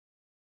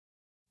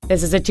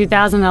This is a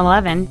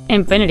 2011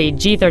 Infiniti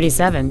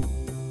G37.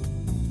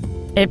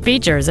 It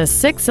features a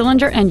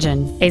 6-cylinder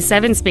engine, a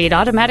 7-speed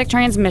automatic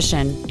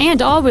transmission,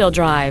 and all-wheel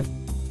drive.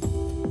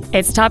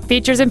 Its top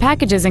features and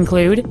packages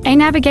include a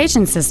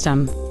navigation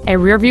system, a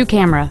rear-view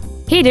camera,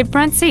 heated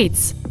front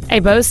seats, a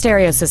Bose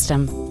stereo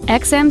system,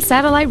 XM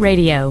satellite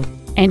radio,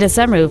 and a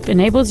sunroof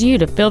enables you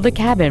to fill the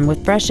cabin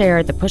with fresh air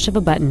at the push of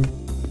a button.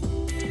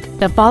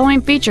 The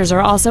following features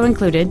are also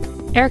included: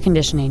 air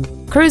conditioning,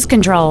 cruise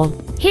control,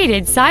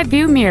 heated side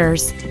view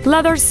mirrors,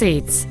 leather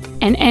seats,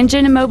 an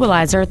engine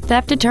immobilizer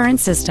theft deterrent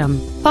system,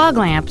 fog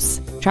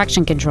lamps,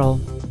 traction control,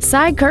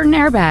 side curtain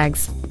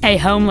airbags, a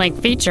home link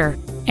feature,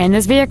 and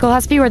this vehicle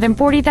has fewer than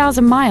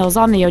 40,000 miles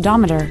on the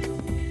odometer.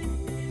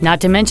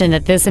 Not to mention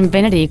that this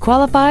Infiniti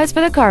qualifies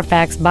for the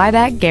Carfax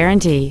buyback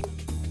guarantee.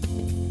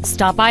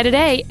 Stop by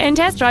today and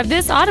test drive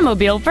this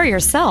automobile for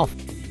yourself.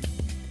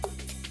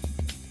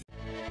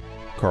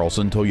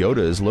 Carlson Toyota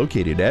is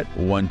located at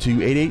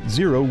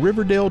 12880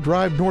 Riverdale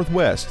Drive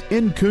Northwest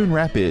in Coon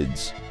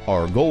Rapids.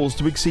 Our goal is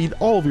to exceed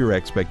all of your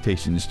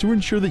expectations to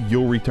ensure that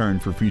you'll return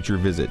for future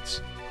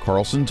visits.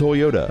 Carlson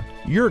Toyota,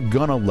 you're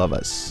gonna love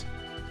us.